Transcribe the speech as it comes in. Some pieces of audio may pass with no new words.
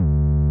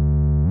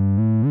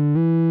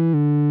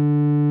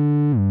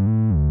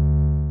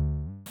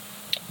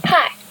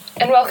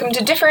and welcome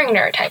to Differing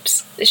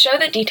Neurotypes, the show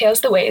that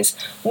details the ways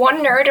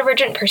one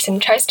neurodivergent person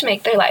tries to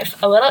make their life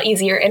a little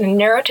easier in a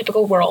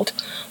neurotypical world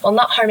while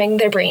not harming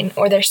their brain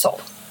or their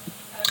soul.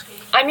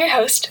 I'm your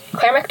host,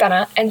 Claire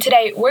McDonough, and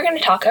today we're going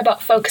to talk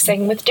about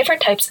focusing with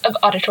different types of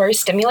auditory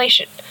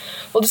stimulation.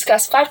 We'll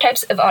discuss 5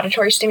 types of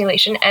auditory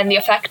stimulation and the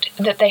effect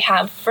that they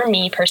have for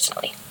me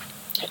personally.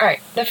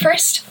 Alright, the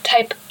first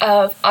type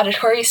of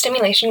auditory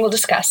stimulation we'll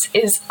discuss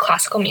is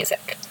classical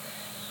music.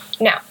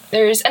 Now,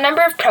 there's a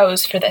number of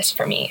pros for this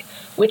for me,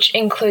 which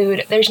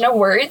include there's no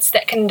words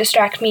that can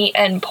distract me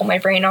and pull my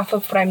brain off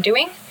of what I'm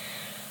doing.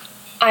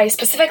 I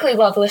specifically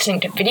love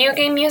listening to video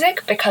game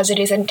music because it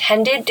is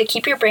intended to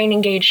keep your brain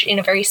engaged in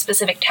a very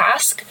specific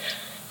task.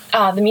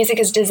 The music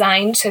is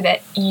designed so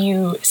that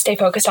you stay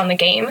focused on the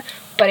game,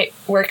 but it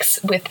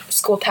works with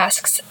school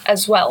tasks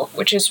as well,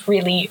 which is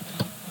really,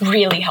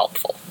 really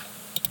helpful.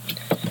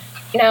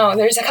 Now,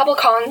 there's a couple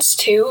cons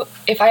too.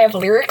 If I have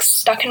lyrics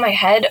stuck in my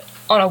head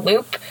on a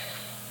loop,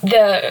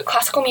 the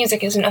classical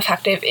music isn't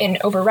effective in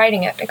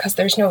overriding it because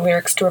there's no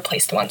lyrics to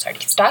replace the ones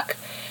already stuck.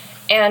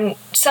 And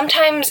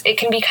sometimes it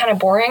can be kind of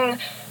boring,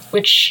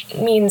 which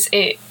means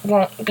it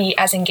won't be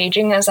as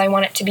engaging as I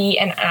want it to be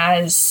and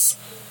as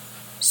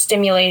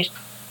stimulatory,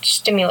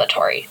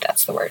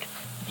 that's the word.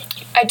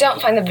 I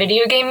don't find the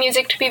video game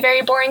music to be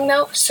very boring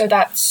though, so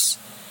that's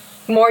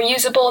more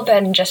usable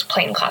than just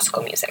plain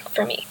classical music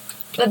for me.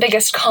 The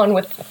biggest con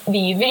with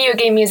the video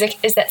game music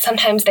is that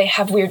sometimes they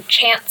have weird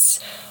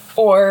chants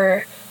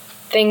or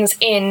things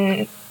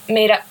in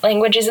made-up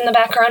languages in the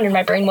background, and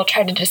my brain will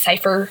try to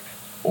decipher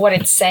what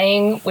it's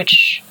saying,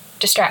 which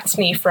distracts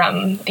me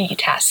from the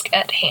task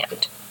at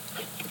hand.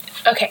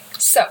 Okay,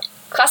 so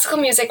classical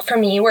music for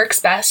me works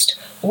best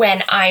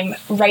when I'm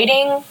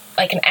writing,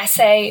 like an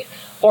essay,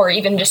 or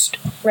even just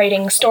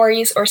writing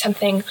stories or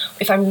something.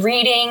 If I'm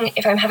reading,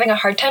 if I'm having a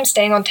hard time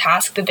staying on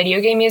task, the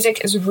video game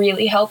music is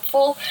really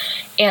helpful.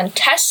 And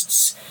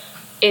tests,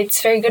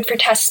 it's very good for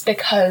tests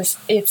because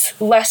it's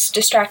less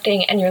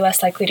distracting and you're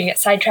less likely to get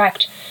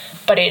sidetracked,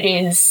 but it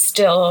is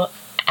still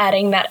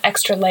adding that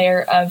extra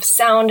layer of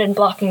sound and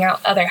blocking out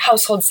other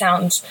household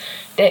sounds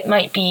that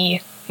might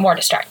be more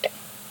distracting.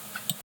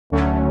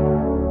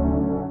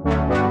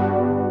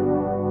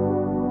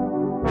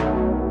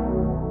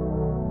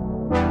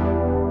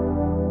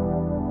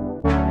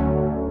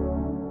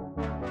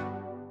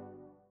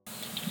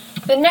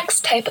 The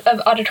next type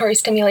of auditory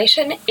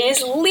stimulation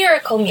is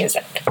lyrical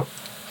music.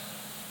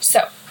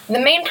 So, the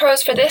main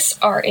pros for this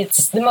are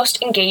it's the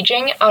most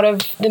engaging out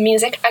of the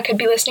music I could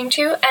be listening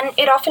to, and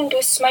it often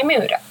boosts my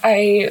mood.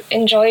 I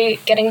enjoy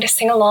getting to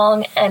sing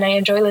along, and I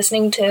enjoy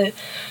listening to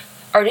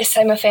artists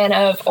I'm a fan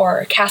of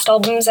or cast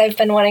albums I've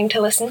been wanting to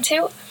listen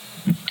to,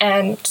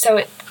 and so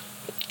it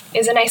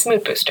is a nice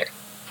mood booster.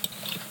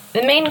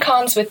 The main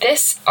cons with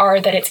this are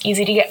that it's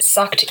easy to get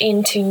sucked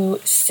into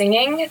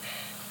singing,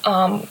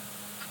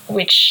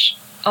 which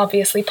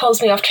obviously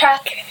pulls me off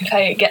track if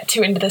I get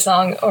too into the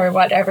song or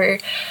whatever.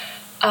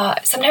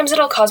 Sometimes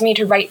it'll cause me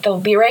to write the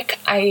lyric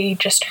I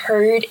just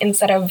heard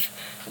instead of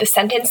the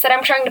sentence that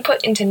I'm trying to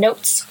put into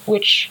notes,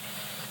 which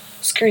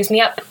screws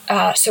me up.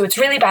 So it's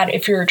really bad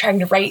if you're trying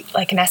to write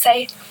like an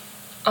essay.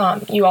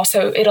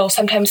 It'll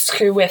sometimes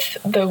screw with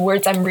the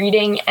words I'm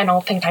reading, and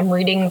I'll think I'm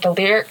reading the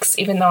lyrics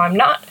even though I'm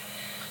not.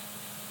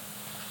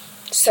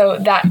 So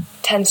that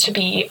tends to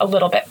be a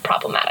little bit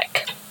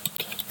problematic.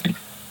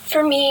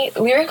 For me,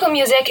 lyrical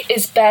music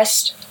is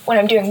best when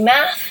I'm doing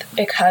math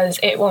because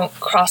it won't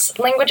cross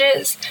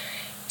languages.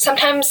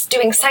 Sometimes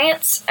doing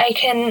science, I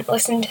can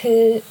listen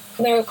to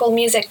lyrical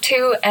music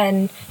too,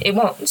 and it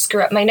won't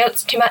screw up my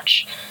notes too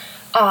much.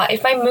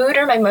 If my mood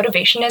or my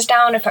motivation is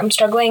down, if I'm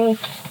struggling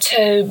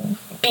to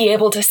be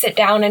able to sit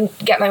down and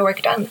get my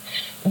work done,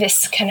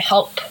 this can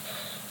help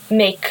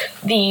make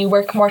the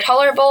work more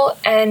tolerable.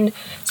 And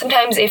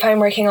sometimes if I'm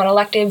working on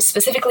electives,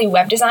 specifically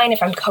web design,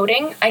 if I'm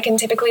coding, I can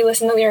typically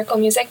listen to lyrical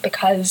music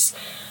because,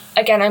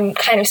 again, I'm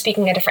kind of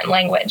speaking a different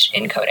language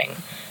in coding.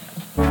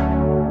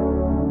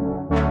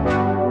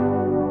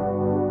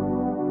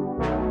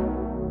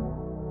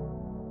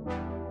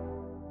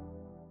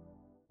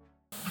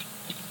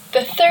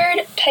 The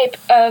third type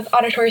of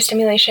auditory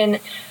stimulation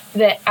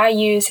that I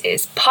use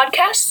is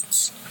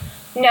podcasts.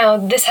 Now,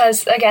 this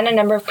has, again, a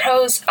number of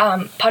pros.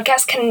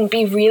 Podcasts can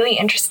be really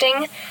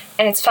interesting,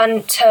 and it's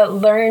fun to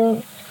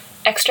learn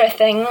extra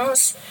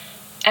things,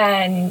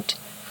 and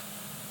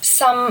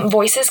some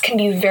voices can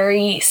be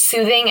very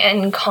soothing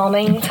and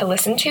calming to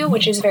listen to,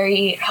 which is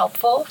very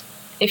helpful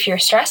if you're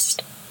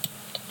stressed.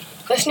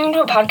 Listening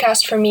to a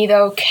podcast for me,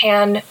 though,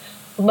 can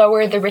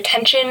lower the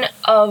retention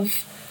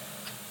of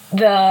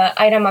the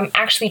item I'm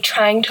actually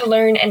trying to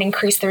learn and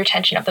increase the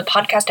retention of the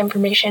podcast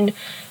information,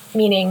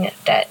 meaning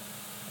that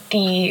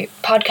the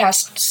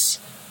podcast's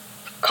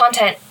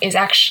content is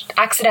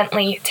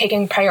accidentally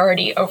taking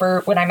priority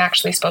over what I'm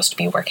actually supposed to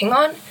be working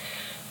on.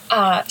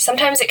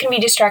 Sometimes it can be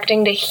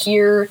distracting to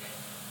hear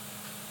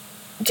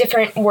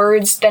different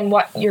words than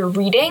what you're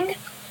reading,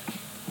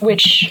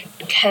 which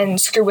can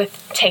screw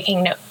with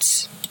taking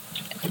notes.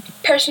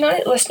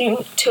 Personally,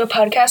 listening to a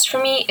podcast for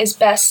me is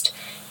best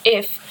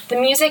if the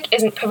music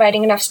isn't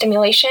providing enough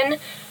stimulation,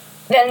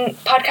 then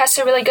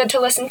podcasts are really good to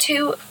listen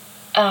to.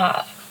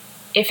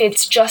 If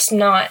it's just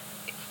not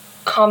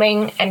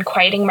calming and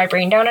quieting my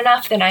brain down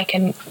enough, then I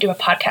can do a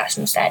podcast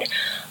instead.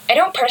 I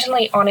don't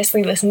personally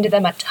honestly listen to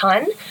them a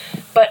ton,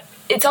 but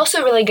it's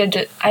also really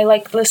good I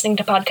like listening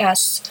to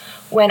podcasts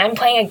when I'm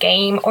playing a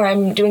game or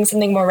I'm doing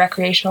something more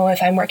recreational,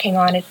 if I'm working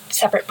on a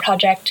separate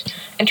project,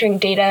 entering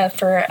data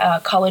for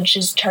a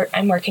college's chart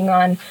I'm working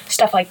on,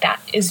 stuff like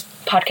that.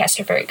 Podcasts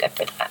are very good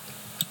for that.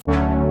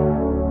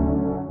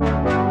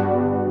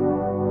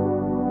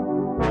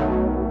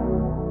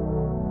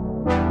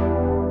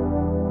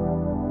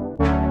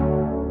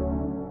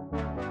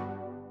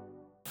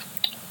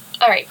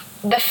 Alright,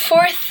 the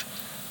fourth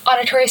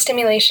auditory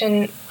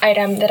stimulation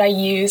item that I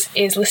use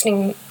is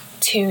listening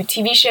to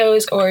TV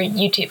shows or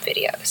YouTube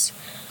videos.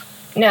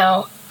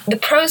 Now, the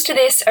pros to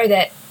this are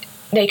that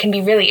they can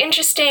be really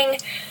interesting,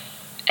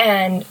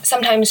 and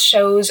sometimes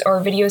shows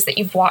or videos that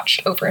you've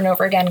watched over and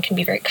over again can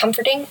be very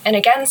comforting, and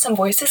again, some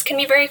voices can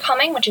be very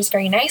calming, which is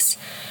very nice.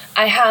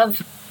 I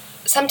have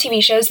some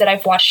TV shows that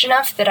I've watched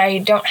enough that I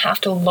don't have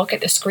to look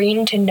at the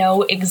screen to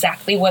know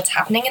exactly what's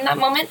happening in that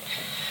moment.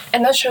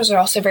 And those shows are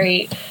also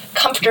very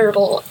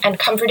comfortable and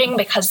comforting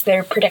because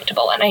they're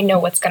predictable and I know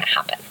what's going to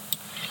happen.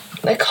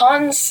 The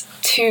cons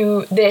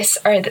to this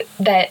are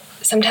that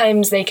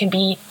sometimes they can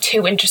be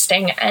too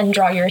interesting and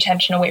draw your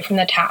attention away from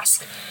the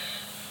task.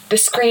 The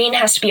screen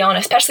has to be on,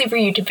 especially for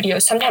YouTube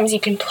videos. Sometimes you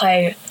can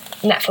play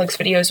Netflix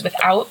videos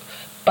without,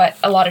 but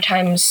a lot of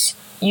times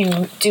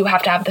you do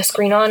have to have the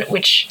screen on,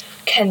 which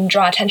can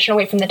draw attention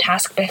away from the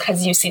task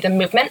because you see the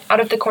movement out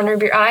of the corner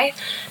of your eye,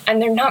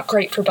 and they're not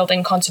great for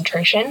building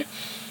concentration,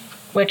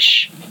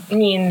 which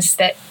means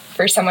that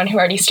for someone who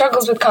already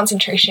struggles with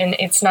concentration,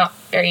 it's not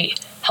very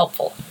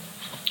helpful.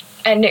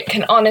 And it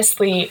can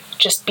honestly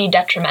just be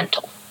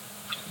detrimental.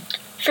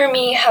 For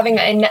me, having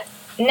a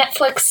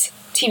Netflix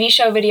TV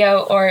show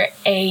video or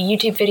a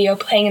YouTube video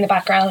playing in the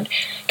background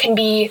can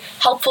be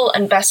helpful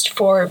and best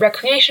for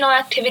recreational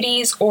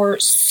activities or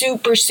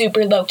super,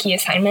 super low-key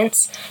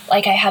assignments.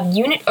 Like I have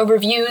unit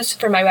overviews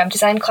for my web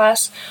design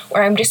class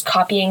where I'm just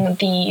copying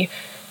the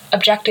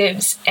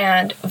objectives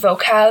and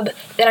vocab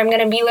that I'm going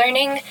to be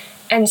learning,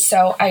 and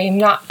so I'm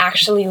not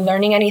actually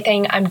learning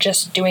anything. I'm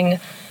just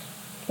doing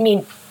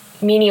the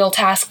menial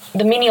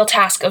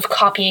task of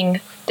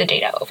copying the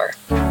data over.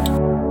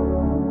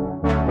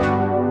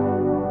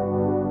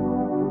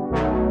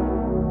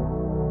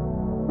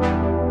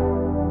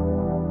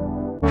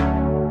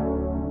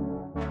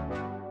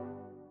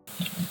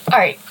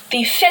 Alright,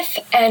 the fifth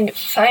and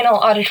final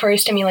auditory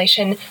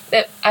stimulation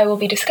that I will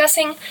be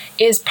discussing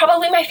is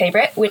probably my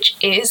favorite, which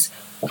is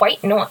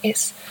white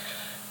noise.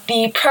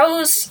 The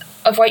pros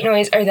of white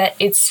noise are that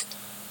it's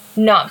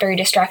not very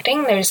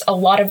distracting. There's a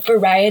lot of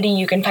variety.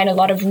 You can find a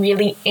lot of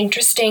really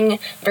interesting,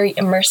 very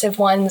immersive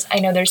ones. I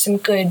know there's some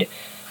good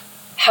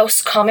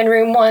house common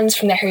room ones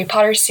from the Harry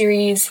Potter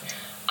series.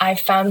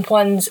 I've found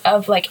ones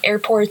of like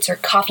airports or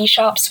coffee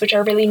shops, which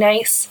are really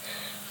nice.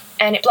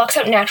 And it blocks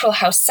out natural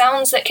house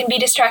sounds that can be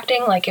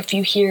distracting, like if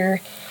you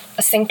hear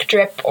a sink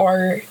drip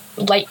or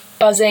light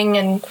buzzing,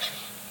 and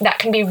that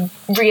can be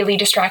really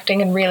distracting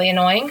and really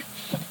annoying.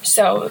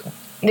 So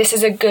this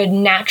is a good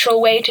natural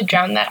way to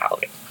drown that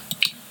out.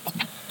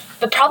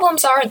 The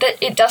problems are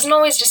that it doesn't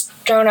always just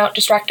drown out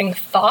distracting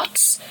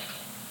thoughts.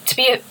 To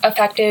be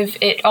effective,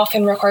 it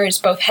often requires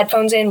both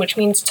headphones in, which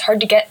means it's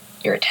hard to get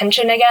your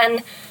attention again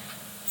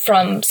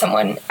from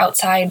someone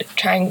outside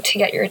trying to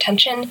get your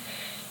attention.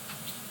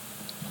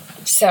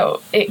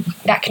 So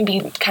that can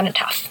be kind of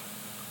tough.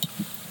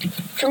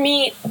 For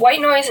me, white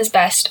noise is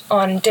best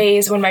on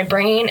days when my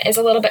brain is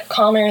a little bit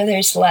calmer,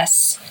 there's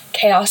less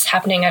chaos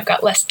happening, I've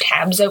got less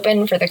tabs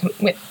open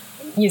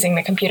with using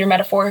the computer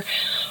metaphor,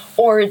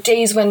 or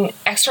days when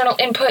external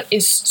input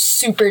is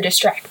super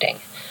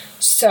distracting.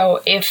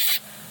 So if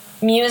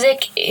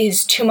music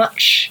is too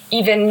much,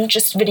 even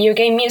just video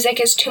game music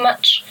is too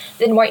much,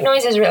 then white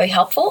noise is really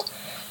helpful.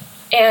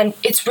 And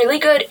it's really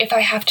good if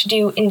I have to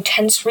do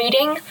intense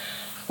reading,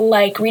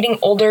 like reading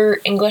older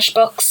English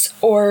books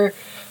or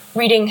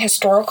reading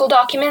historical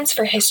documents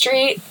for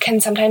history can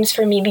sometimes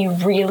for me be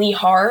really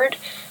hard,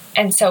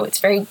 and so it's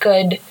very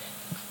good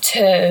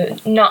to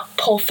not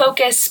pull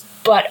focus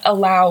but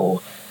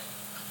allow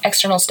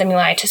external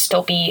stimuli to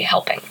still be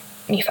helping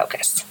me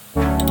focus.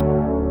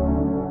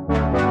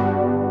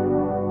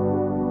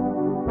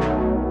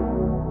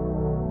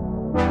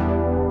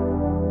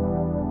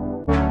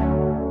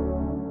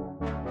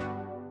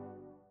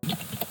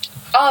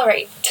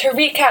 Alright, to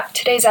recap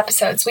today's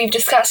episodes, we've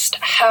discussed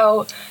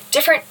how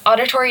different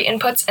auditory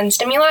inputs and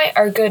stimuli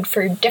are good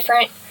for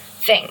different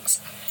things.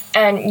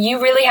 And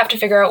you really have to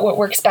figure out what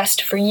works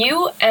best for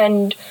you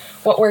and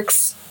what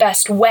works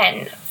best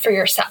when for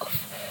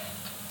yourself.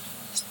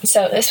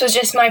 So this was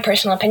just my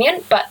personal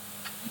opinion, but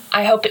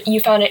I hope you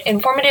found it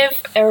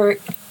informative or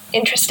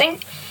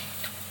interesting.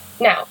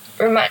 Now,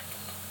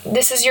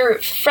 this is your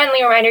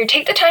friendly reminder,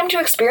 take the time to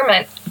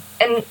experiment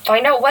and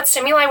find out what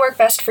stimuli work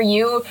best for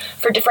you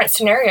for different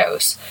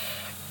scenarios.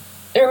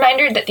 A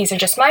reminder that these are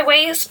just my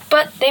ways,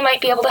 but they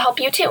might be able to help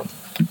you too.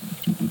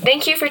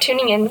 Thank you for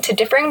tuning in to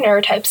Differing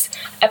Neurotypes,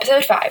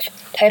 Episode 5,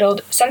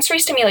 titled Sensory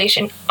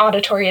Stimulation,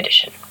 Auditory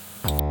Edition.